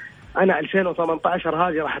نسيتها. أنا 2018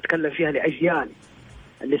 هذه راح أتكلم فيها لأجيال.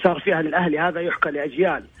 اللي صار فيها للأهلي هذا يحكى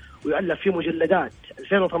لأجيال ويؤلف فيه مجلدات.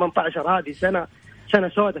 2018 هذه سنة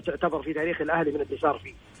سوداء تعتبر في تاريخ الأهلي من اللي صار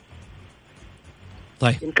فيه.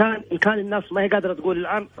 طيب. إن كان الناس ما هي قادرة تقول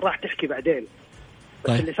الآن، راح تحكي بعدين. بس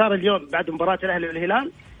طيب. اللي صار اليوم بعد مباراة الأهلي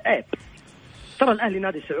والهلال عيب. ترى الأهلي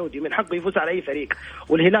نادي سعودي من حقه يفوز على أي فريق،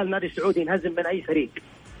 والهلال نادي سعودي ينهزم من أي فريق.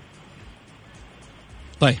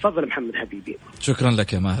 طيب تفضل محمد حبيبي. شكرا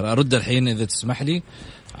لك يا ماهر. أرد الحين إذا تسمح لي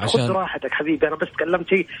عشان خذ راحتك حبيبي، أنا بس تكلمت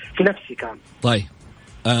شيء في نفسي كان. طيب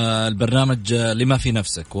البرنامج لما في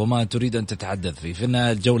نفسك وما تريد أن تتحدث فيه، في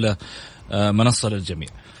النهاية الجولة منصة للجميع.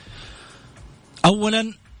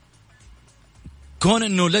 أولا، كون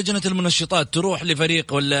أنه لجنة المنشطات تروح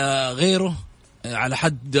لفريق ولا غيره على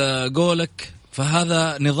حد قولك،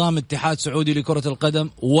 فهذا نظام اتحاد سعودي لكرة القدم،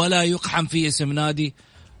 ولا يقحم فيه اسم نادي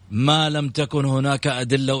ما لم تكن هناك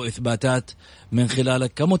أدلة وإثباتات من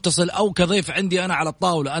خلالك كمتصل أو كضيف عندي أنا على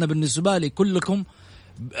الطاولة. أنا بالنسبة لي كلكم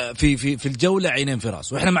في الجولة عينين في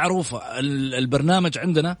راس. وإحنا معروفة البرنامج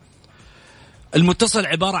عندنا المتصل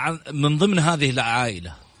عبارة عن من ضمن هذه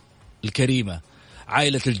العائلة الكريمة،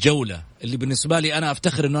 عائلة الجولة، اللي بالنسبة لي أنا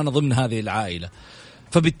أفتخر أنه أنا ضمن هذه العائلة.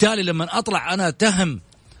 فبالتالي لما أطلع أنا تهم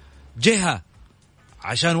جهة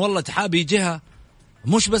عشان والله تحابي جهة،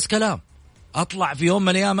 مش بس كلام، أطلع في يوم من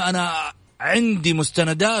الأيام أنا عندي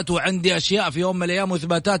مستندات وعندي أشياء في يوم من الأيام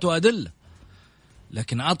وإثباتات وأدلة،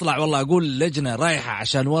 لكن أطلع والله أقول لجنة رايحة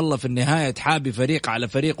عشان والله في النهاية تحابي فريق على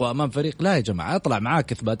فريق وأمام فريق. لا يا جماعة، أطلع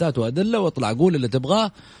معاك إثباتات وأدلة وأطلع أقول اللي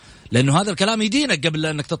تبغاه، لأنه هذا الكلام يدينك قبل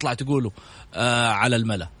أنك تطلع تقوله على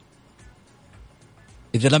الملأ.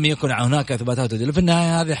 إذا لم يكن هناك إثباتات وأدلة، في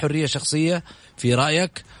النهاية هذه حرية شخصية في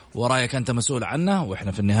رأيك، ورأيك أنت مسؤول عنه،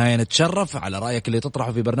 وإحنا في النهاية نتشرف على رأيك اللي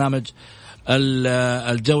تطرحه في برنامج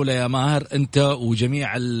الجولة يا ماهر، أنت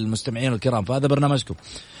وجميع المستمعين الكرام. فهذا برنامجكم.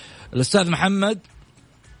 الأستاذ محمد،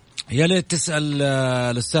 يا ليت تسأل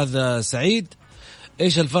الأستاذ سعيد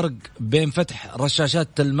إيش الفرق بين فتح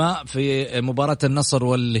رشاشات الماء في مباراة النصر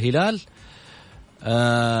والهلال،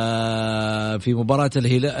 في مباراة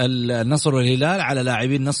النصر والهلال على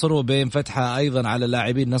لاعبين النصر، وبين فتحها أيضا على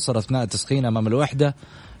لاعبين النصر أثناء التسخين أمام الوحدة،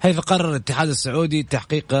 حيث قرر الاتحاد السعودي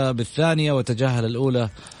التحقيق بالثانية وتجاهل الأولى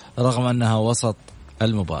رغم أنها وسط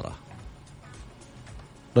المباراة.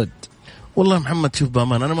 رد. والله محمد شوف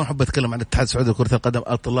بأمان، أنا ما أحب أتكلم عن الاتحاد السعودي لكرة القدم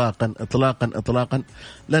إطلاقا إطلاقا إطلاقا،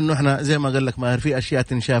 لأنه إحنا زي ما قال لك ماهر في أشياء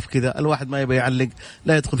تنشاف كذا، الواحد ما يبي يعلق،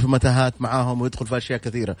 لا يدخل في متاهات معاهم ويدخل في أشياء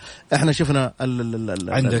كثيرة. إحنا شفنا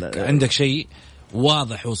عندك شيء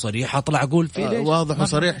واضح وصريح أطلع أقول فيه ليش؟ واضح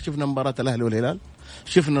وصريح. شفنا مباراة الأهلي والهلال،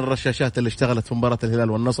 شفنا الرشاشات اللي اشتغلت في مباراة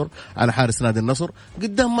الهلال والنصر على حارس نادي النصر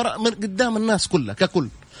قدام الناس كلها ككل.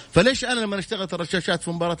 فليش أنا لما اشتغلت الرشاشات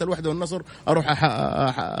في مباراة الوحدة والنصر أروح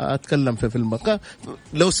أتكلم في المقام؟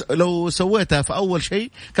 لو سويتها في أول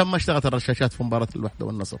شيء كم ما اشتغلت الرشاشات في مباراة الوحدة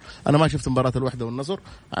والنصر. أنا ما شفت مباراة الوحدة والنصر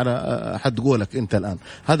على حد قولك أنت الآن.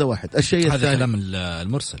 هذا واحد. الشيء الثاني هذا كلام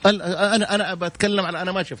المرسل. أنا بتكلم عن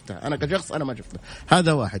أنا ما شفتها، أنا كشخص أنا ما شفتها.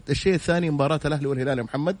 هذا واحد. الشيء الثاني مباراة الأهلي والهلال يا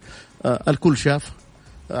محمد، الكل شاف،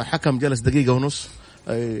 حكم جلس دقيقة ونص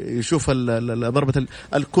يشوف ضربة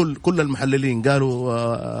كل المحللين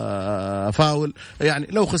قالوا فاول. يعني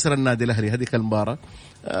لو خسر النادي الأهلي هذيك المباراة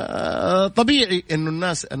طبيعي إنه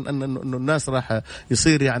الناس راح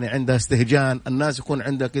يصير يعني عندها استهجان، الناس يكون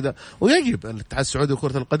عندها كذا. ويجب الاتحاد السعودي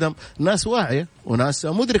لكرة القدم ناس واعية وناس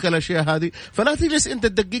مدركة الأشياء هذه، فلا تجلس أنت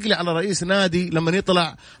تدقق لي على رئيس نادي لما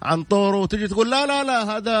يطلع عن طوره وتجي تقول لا لا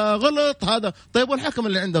لا هذا غلط هذا. طيب والحكم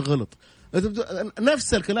اللي عندك غلط؟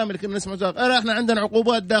 نفس الكلام اللي كنا نسمعه، احنا عندنا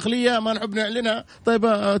عقوبات داخليه ما نحب نعلنها. طيب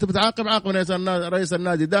تبي تعاقب عاقب رئيس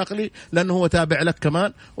النادي داخلي لانه هو تابع لك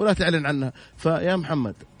كمان ولا تعلن عنها. فيا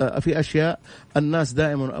محمد في اشياء الناس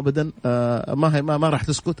دائما ابدا ما راح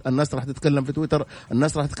تسكت، الناس راح تتكلم في تويتر،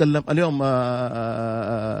 الناس راح تتكلم اليوم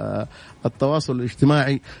التواصل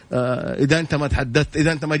الاجتماعي. اذا انت ما تحدثت،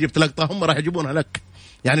 اذا انت ما جبت لقطه هم راح يجيبونها لك.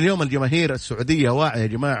 يعني اليوم الجماهير السعودية واعية يا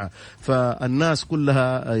جماعة، فالناس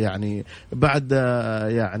كلها يعني بعد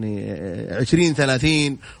يعني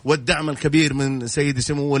 2030 والدعم الكبير من سيد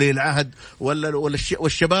سمو ولي العهد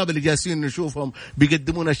والشباب اللي جالسين نشوفهم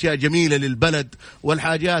بيقدمون أشياء جميلة للبلد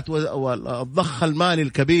والحاجات والضخ المالي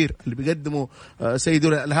الكبير اللي بيقدموا سيد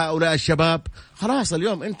هؤلاء الشباب. خلاص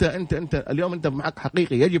اليوم انت اليوم انت معك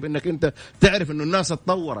حقيقي. يجب انك انت تعرف انه الناس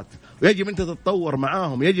اتطورت، ويجب انت تتطور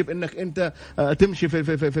معاهم، يجب انك انت تمشي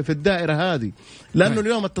في الدائره هذه. لانه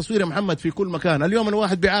اليوم التصوير يا محمد في كل مكان. اليوم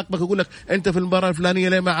الواحد بيعاقبك يقول لك انت في المباراه الفلانيه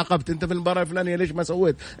ليه ما عاقبت، انت في المباراه الفلانيه ليش ما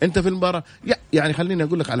سويت، انت في المباراه يعني خليني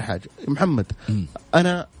اقول لك على حاجه محمد،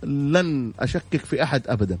 انا لن اشكك في احد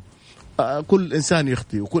ابدا. كل إنسان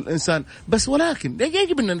يخطئ وكل إنسان، بس ولكن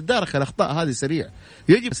يجب أن ندارك الأخطاء هذه سريع،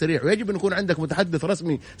 ويجب أن يكون عندك متحدث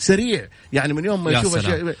رسمي سريع. يعني من يوم ما يشوف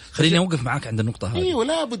أشياء. خليني أوقف معاك عند النقطة هذه. أيوة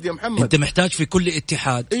لا بد يا محمد، أنت محتاج في كل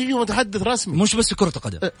اتحاد متحدث رسمي، مش بس كرة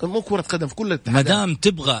قدم، مو كرة قدم، في كل الاتحاد. مدام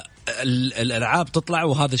تبغى الألعاب تطلع،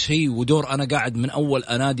 وهذا شيء ودور أنا قاعد من أول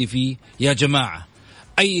أنادي فيه يا جماعة.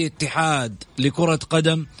 أي اتحاد لكرة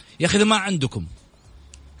قدم يا أخي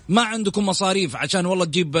ما عندكم مصاريف عشان والله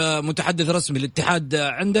تجيب متحدث رسمي للاتحاد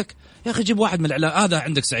عندك، يا أخي جيب واحد من الإعلام. هذا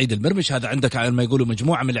عندك سعيد المرمش، هذا عندك ما يقولوا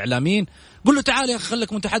مجموعة من الإعلاميين، قل له تعال يا أخي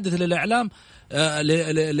خلك متحدث للإعلام،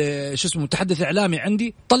 شو اسمه متحدث إعلامي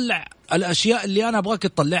عندي، طلع الأشياء اللي أنا أبغاك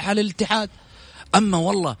تطلعها للاتحاد. أما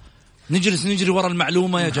والله نجلس نجري ورا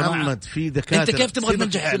المعلومة يا جماعة. محمد في دكاترة، أنت كيف تبغى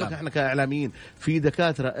تنجح إعلام؟ إحنا كإعلاميين في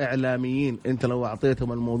دكاترة إعلاميين أنت لو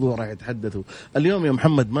أعطيتهم الموضوع راح يتحدثوا. اليوم يا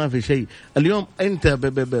محمد ما في شيء. اليوم أنت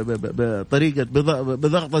بطريقة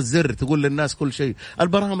بضغط الزر تقول للناس كل شيء.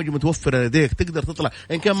 البرامج متوفرة لديك، تقدر تطلع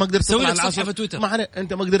إن كان ما قدرت تطلع العصر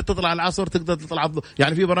أنت ما قدرت تطلع العصر تقدر تطلع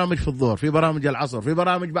يعني في برامج في الظهر، في برامج العصر، في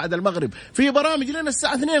برامج بعد المغرب، في برامج لنا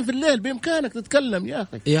الساعة 2 في الليل. بإمكانك تتكلم يا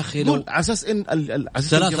أخي لو على أساس إن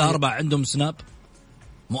 3-4 عندهم سناب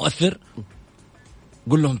مؤثر،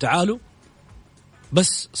 قل لهم تعالوا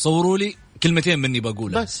بس صوروا لي كلمتين مني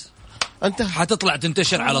بقولها بس. انت حتطلع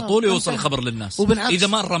تنتشر على طول ويوصل الخبر للناس. وبالعكس اذا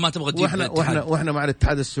مره ما تبغى تجيب واحنا مع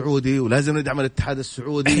الاتحاد السعودي ولازم ندعم الاتحاد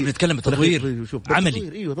السعودي. احنا بنتكلم بتطوير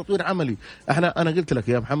عملي. ايوه تطوير عملي. انا قلت لك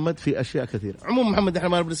يا محمد في اشياء كثيره. عموما محمد احنا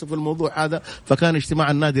ما بنسف في الموضوع هذا. فكان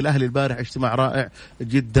اجتماع النادي الاهلي البارح اجتماع رائع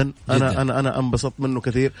جدا. انا انبسطت منه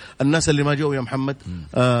كثير. الناس اللي ما جو يا محمد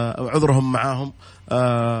عذرهم معاهم.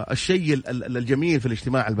 الشيء الجميل في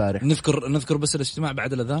الاجتماع البارح نذكر بس الاجتماع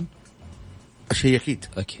بعد الاذان. الشيء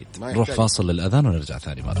اكيد نروح فاصل للاذان ونرجع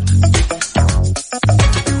ثاني مره.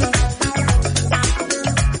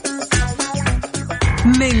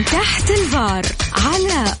 من تحت الفار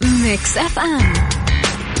على ميكس اف ام.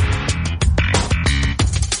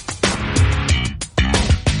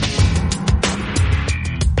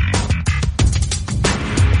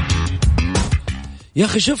 يا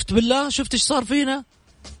أخي شفت بالله شفت إيش صار فينا؟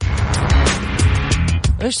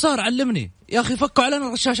 إيش صار علمني يا أخي. فكوا علينا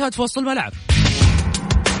الرشاشات في وسط الملعب.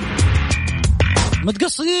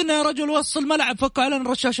 متقصدين يا رجل وسط الملعب. فكوا علينا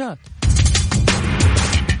الرشاشات.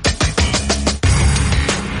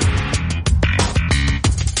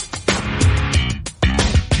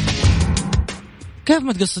 كيف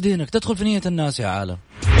متقصدينك تدخل في نية الناس يا عالم؟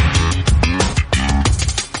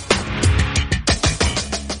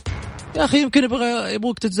 يا أخي يمكن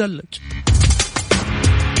يبغوك تتزلج.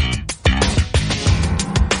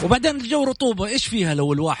 وبعدين الجو رطوبة إيش فيها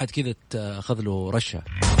لو الواحد كذا أخذ له رشة.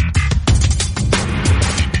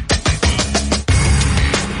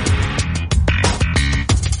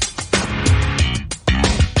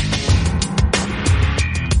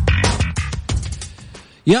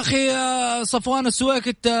 يا أخي صفوان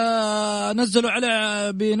السويكت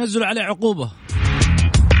بينزلوا عليه عقوبة.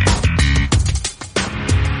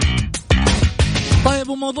 طيب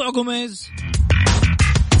وموضوع قميز؟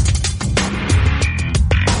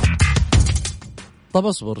 طب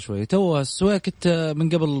اصبر شوي. تو السويكت من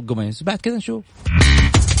قبل القميز بعد كذا نشوف.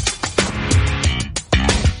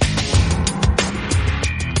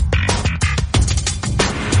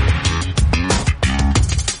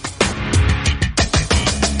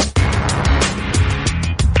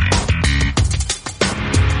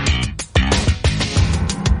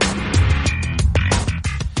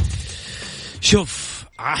 شوف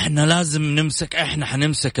احنا لازم نمسك. احنا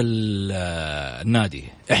حنمسك النادي.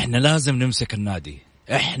 احنا لازم نمسك النادي.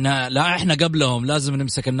 احنا قبلهم لازم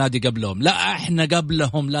نمسك النادي قبلهم. لا احنا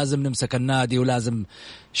قبلهم لازم نمسك النادي. ولازم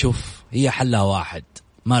شوف هي حلها واحد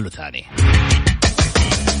ما له ثاني.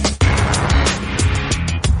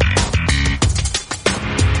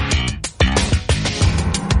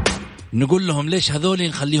 نقول لهم ليش هذول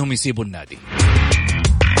نخليهم يسيبوا النادي.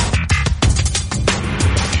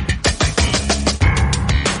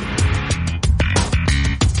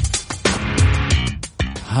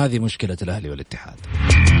 هذه مشكلة الأهلي والاتحاد.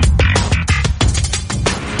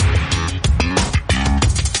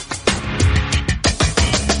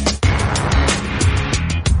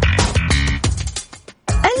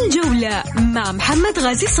 الجولة مع محمد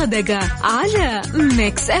غازي صدقة على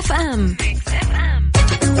ميكس اف ام.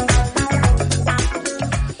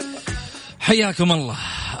 حياكم الله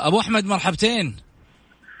أبو أحمد. مرحبتين.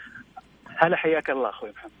 هلا حياك الله أخوي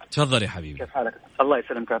محمد. تفضل يا حبيبي. كيف حالك؟ الله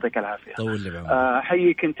يسلمك ويعطيك العافية. طول لي بعمرك.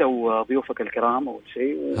 حييك أنت وضيوفك الكرام أول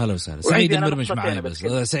شيء. هلا وسهلا. سعيد المرمش معي بس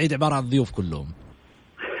سعيد عبارة عن الضيوف كلهم.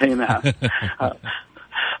 نعم.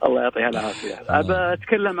 الله يعطيها العافية. أبى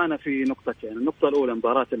أتكلم أنا في نقطتين. النقطة الأولى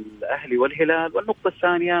مباراة الأهلي والهلال، والنقطة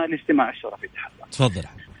الثانية الاجتماع الشرفي تحضر. تفضل.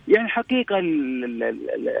 يعني حقيقة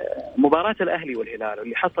مباراة الأهلي والهلال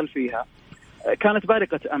اللي حصل فيها كانت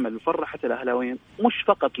بارقة أمل وفرحت الأهلاويين، مش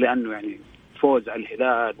فقط لأنه يعني فوز على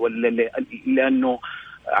الهلال ولا لأنه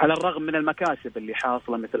على الرغم من المكاسب اللي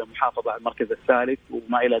حاصلة مثل المحافظة على المركز الثالث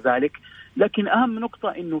وما إلى ذلك، لكن أهم نقطة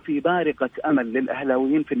إنه في بارقة أمل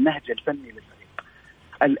للأهلاويين في النهج الفني للفريق.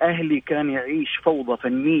 الأهلي كان يعيش فوضى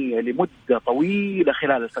فنية لمدة طويلة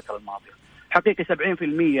خلال الفترة الماضية. حقيقة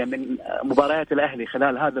 70% من مباريات الأهلي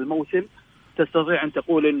خلال هذا الموسم تستطيع أن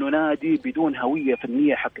تقول إنه نادي بدون هوية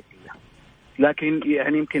فنية حقيقية. لكن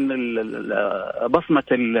يعني يمكن بصمة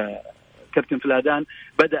الكابتن فلادان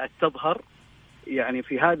بدأت تظهر يعني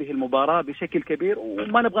في هذه المباراة بشكل كبير،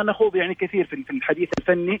 وما نبغى نخوض يعني كثير في الحديث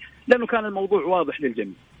الفني لأنه كان الموضوع واضح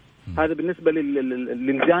للجميع. هذا بالنسبة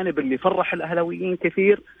للجانب اللي فرح الأهلاويين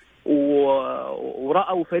كثير،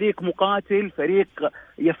 ورأوا فريق مقاتل، فريق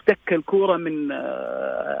يفتك الكرة من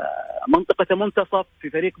منطقة منتصف في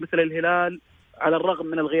فريق مثل الهلال على الرغم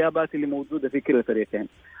من الغيابات اللي موجودة في كلا الفريقين.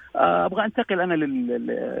 أبغى أنتقل أنا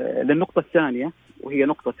للنقطة الثانية، وهي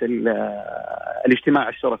نقطة الاجتماع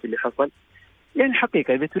الشرفي اللي حصل. يعني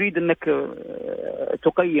حقيقة إذا تريد أنك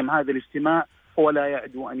تقيم هذا الاجتماع ولا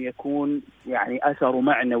يعدو أن يكون يعني أثر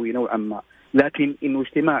معنوي نوعا ما، لكن إنه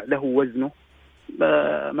اجتماع له وزنه.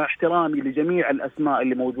 مع احترامي لجميع الأسماء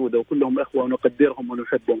اللي موجودة وكلهم إخوة ونقدرهم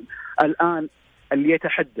ونحبهم، الآن اللي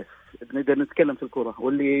يتحدث نقدر نتكلم في الكرة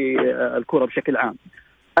واللي الكرة بشكل عام،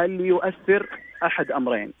 اللي يؤثر أحد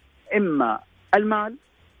أمرين: إما المال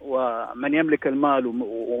ومن يملك المال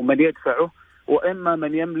ومن يدفعه، وإما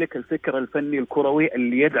من يملك الفكر الفني الكروي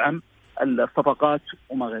اللي يدعم الصفقات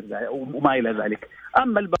وما غير ذلك وما إلى ذلك.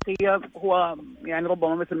 أما البقية هو يعني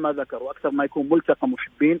ربما مثل ما ذكر، وأكثر ما يكون ملتقى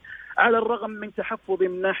محبين، على الرغم من تحفظي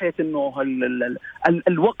من ناحية أنه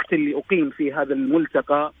الوقت اللي أقيم في هذا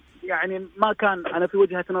الملتقى يعني ما كان، أنا في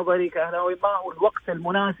وجهة نظري كأهلاوي ما هو الوقت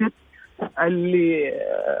المناسب اللي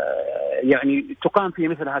يعني تقام فيه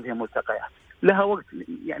مثل هذه الملتقيات. لها وقت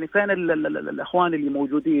يعني. فين الأخوان اللي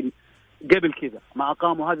موجودين قبل كذا ما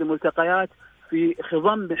أقاموا هذه الملتقيات في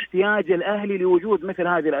خضم احتياج الأهلي لوجود مثل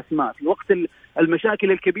هذه الأسماء في وقت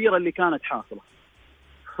المشاكل الكبيرة اللي كانت حاصلة؟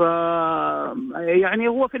 يعني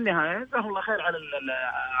هو في النهاية جزاهم الله خير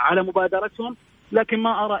على مبادرتهم، لكن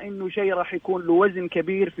ما أرى إنه شيء راح يكون له وزن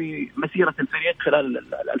كبير في مسيرة الفريق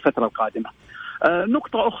خلال الفترة القادمة.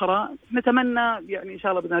 نقطة أخرى، نتمنى يعني إن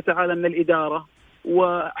شاء الله بإذن الله تعالى أن الإدارة،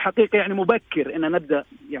 وحقيقة يعني مبكر إن نبدأ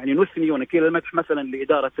يعني نثني ونكيل المدح مثلا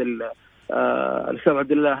لإدارة الأستاذ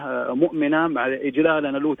عبد الله مؤمنة مع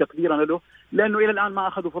إجلالنا له وتقديرنا له، لأنه إلى الآن ما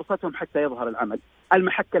أخذوا فرصتهم حتى يظهر العمل.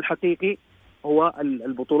 المحك الحقيقي هو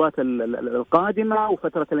البطولات القادمة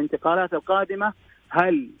وفترة الانتقالات القادمة.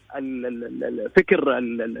 هل فكر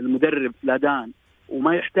المدرب لادان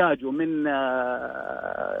وما يحتاجه من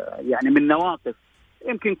يعني من نواقص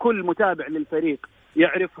يمكن كل متابع للفريق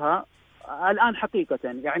يعرفها الآن حقيقة،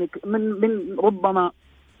 يعني من ربما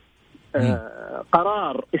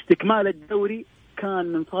قرار استكمال الدوري كان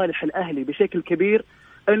من صالح الأهلي بشكل كبير،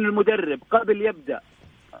 أن المدرب قبل يبدأ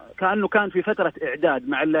كأنه كان في فترة إعداد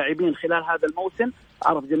مع اللاعبين خلال هذا الموسم،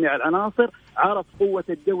 عرف جميع العناصر، عرف قوة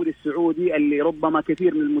الدوري السعودي اللي ربما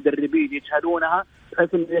كثير من المدربين يجهلونها،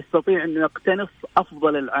 بحيث أنه يستطيع أنه يقتنص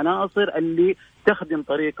أفضل العناصر اللي تخدم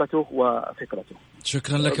طريقته وفكرته.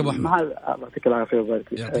 شكرا لك أبو أحمد. يعطيك العافية.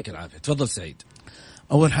 يعطيك العافية. تفضل سعيد.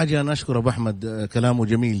 أول حاجة أنا أشكر أبو أحمد، كلامه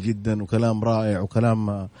جميل جدا وكلام رائع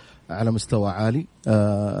وكلام على مستوى عالي.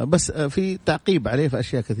 بس في تعقيب عليه في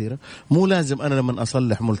أشياء كثيرة. مو لازم أنا لما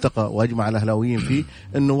أصلح ملتقى وأجمع الأهلاويين فيه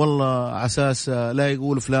إنه والله عساس لا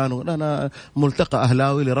يقول فلان، أنا ملتقى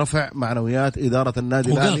أهلاوي لرفع معنويات إدارة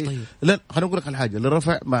النادي الأهلي. طيب. لا خلينا نقول لك الحاجة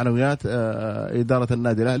لرفع معنويات إدارة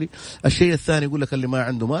النادي الأهلي. الشيء الثاني يقول لك اللي ما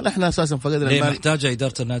عنده مال، إحنا أساسا فقدنا المال. محتاجة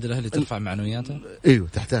إدارة النادي الأهلي ترفع معنوياتها. ايوه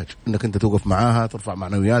تحتاج انك انت توقف معاها ترفع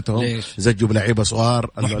معنوياتهم. زجوا بلعيبه صغار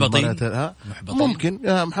محبطين. ممكن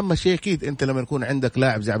يا محمد شيء اكيد. انت لما يكون عندك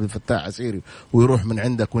لاعب زي عبد الفتاح عسيري ويروح من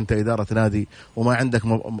عندك وانت اداره نادي وما عندك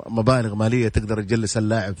مبالغ ماليه تقدر تجلس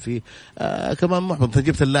اللاعب فيه، كمان محبط. انت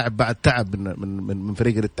جبت اللاعب بعد تعب من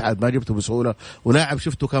فريق الاتحاد، ما جبته بسهوله، ولاعب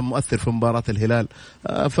شفته كان مؤثر في مباراه الهلال.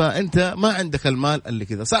 فانت ما عندك المال اللي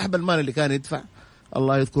كذا. صاحب المال اللي كان يدفع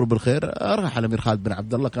الله يذكره بالخير راح الأمير خالد بن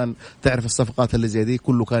عبد الله، كان تعرف الصفقات اللي زي دي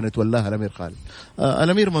كله كان يتولاها الأمير خالد.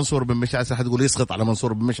 الأمير منصور بن مشعل أحد يقول يسقط على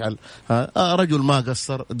منصور بن مشعل، رجل ما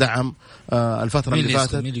قصر، دعم الفترة اللي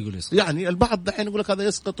فاتت. يعني البعض دحين يقول لك هذا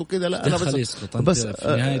يسقط وكذا. لا أنا بس في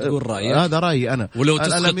النهاية تقول رأيك. هذا رأيي أنا. ولو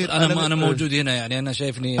تسقط أنا موجود هنا، يعني أنا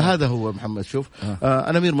شايفني هذا هو محمد. شوف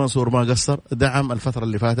الأمير منصور ما قصر، دعم الفترة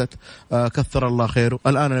اللي فاتت، كثر الله خيره.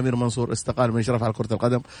 الآن الأمير منصور استقال من إشراف على كرة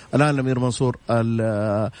القدم. الآن الأمير منصور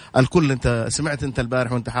الكل، انت سمعت انت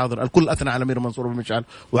البارح وانت حاضر، الكل اثنى على امير منصور بن مشعل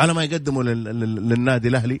وعلى ما يقدمه للنادي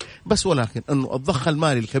الاهلي. بس ولكن انه الضخ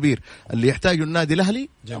المالي الكبير اللي يحتاجه النادي الاهلي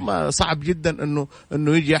صعب جدا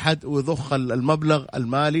انه يجي احد ويضخ المبلغ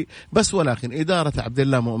المالي. بس ولكن اداره عبد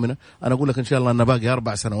الله مؤمنه، انا اقول لك ان شاء الله ان باقي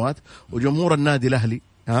 4 سنوات، وجمهور النادي الاهلي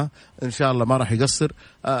ان شاء الله ما راح يقصر،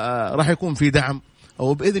 راح يكون في دعم،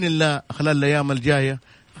 وباذن الله خلال الايام الجايه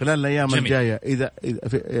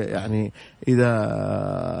إذا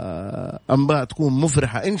أنباء تكون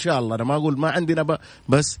مفرحة إن شاء الله. أنا ما أقول ما عندي نبأ،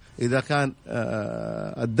 بس إذا كان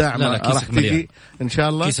الدعم راح تجي إن شاء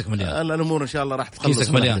الله، الأمور إن شاء الله راح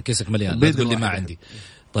تخلص. كيسك مليان لا تقول لي ما عندي.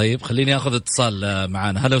 طيب خليني أخذ اتصال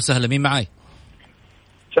معانا. هلا وسهلا، مين معاي؟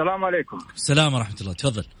 السلام عليكم. السلام ورحمة الله.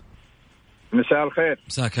 تفضل. مساء الخير.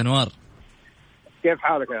 مساك أنوار. كيف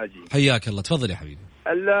حالك يا عزيز؟ حياك الله. تفضل يا حبيبي.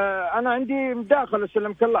 أنا عندي مداخلة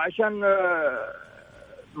سلمك الله عشان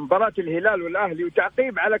مباراة الهلال والأهلي،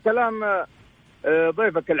 وتعقيب على كلام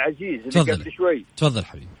ضيفك العزيز اللي قبل شوي. تفضل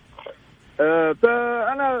حبيبي.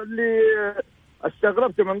 فأنا اللي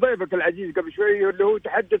استغربت من ضيفك العزيز قبل شوي اللي هو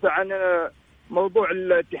تحدث عن موضوع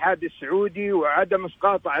الاتحاد السعودي وعدم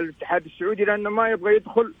اسقاطه على الاتحاد السعودي لأنه ما يبغى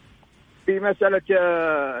يدخل في مسألة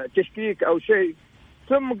تشكيك أو شيء،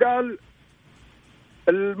 ثم قال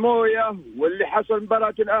الموية واللي حصل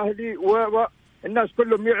مباراة الأهلي والناس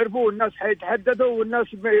كلهم يعرفوا، الناس حيتحدثوا والناس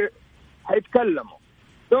حيتكلموا.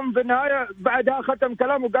 ثم في النهاية بعدها ختم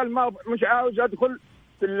كلامه وقال ما مش عاوز أدخل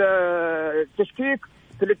في التشكيك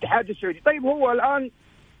في الاتحاد السعودي. طيب هو الآن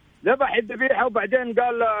ذبح الذبيحة وبعدين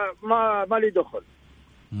قال ما لي دخل.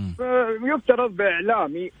 يفترض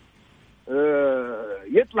بإعلامي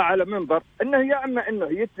يطلع على منبر انه يا اما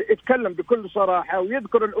انه يتكلم بكل صراحه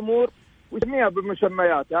ويذكر الامور ويسميها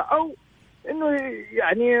بمسمياتها، او انه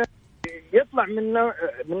يعني يطلع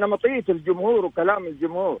من نمطيه الجمهور وكلام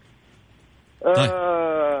الجمهور.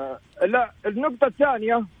 لا، النقطه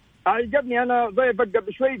الثانيه عجبني انا ضيفك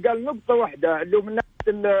قبل شوي قال نقطه واحده اللي من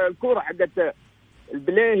ناحيه الكوره حقت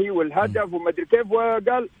البليهي والهدف وما ادري كيف،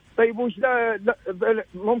 وقال طيب وش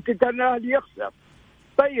ممكن كان الاهلي يخسر.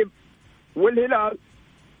 طيب والهلال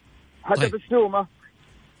هدف السومة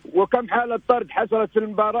وكم حالة طرد حصلت في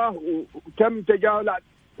المباراة وكم تجاوزات،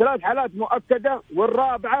 3 حالات مؤكدة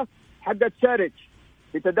والرابعة حقت سارج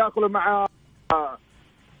في تداخله مع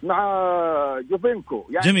جوفينكو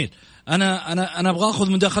يعني. جميل. انا ابغى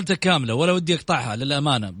اخذ مداخلتك كامله ولا ودي اقطعها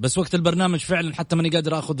للامانه، بس وقت البرنامج فعلا حتى ماني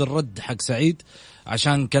قادر اخذ الرد حق سعيد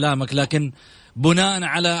عشان كلامك، لكن بناء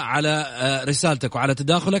على رسالتك وعلى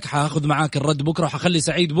تداخلك حاخذ معاك الرد بكره، وحخلي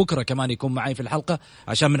سعيد بكره كمان يكون معي في الحلقه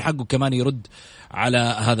عشان من حقه كمان يرد على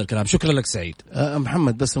هذا الكلام. شكرا لك سعيد.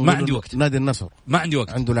 محمد بس ما عندي وقت، نادي النصر ما عندي وقت،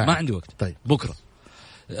 عنده لاعب. ما عندي وقت. طيب بكره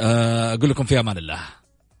اقول لكم في امان الله.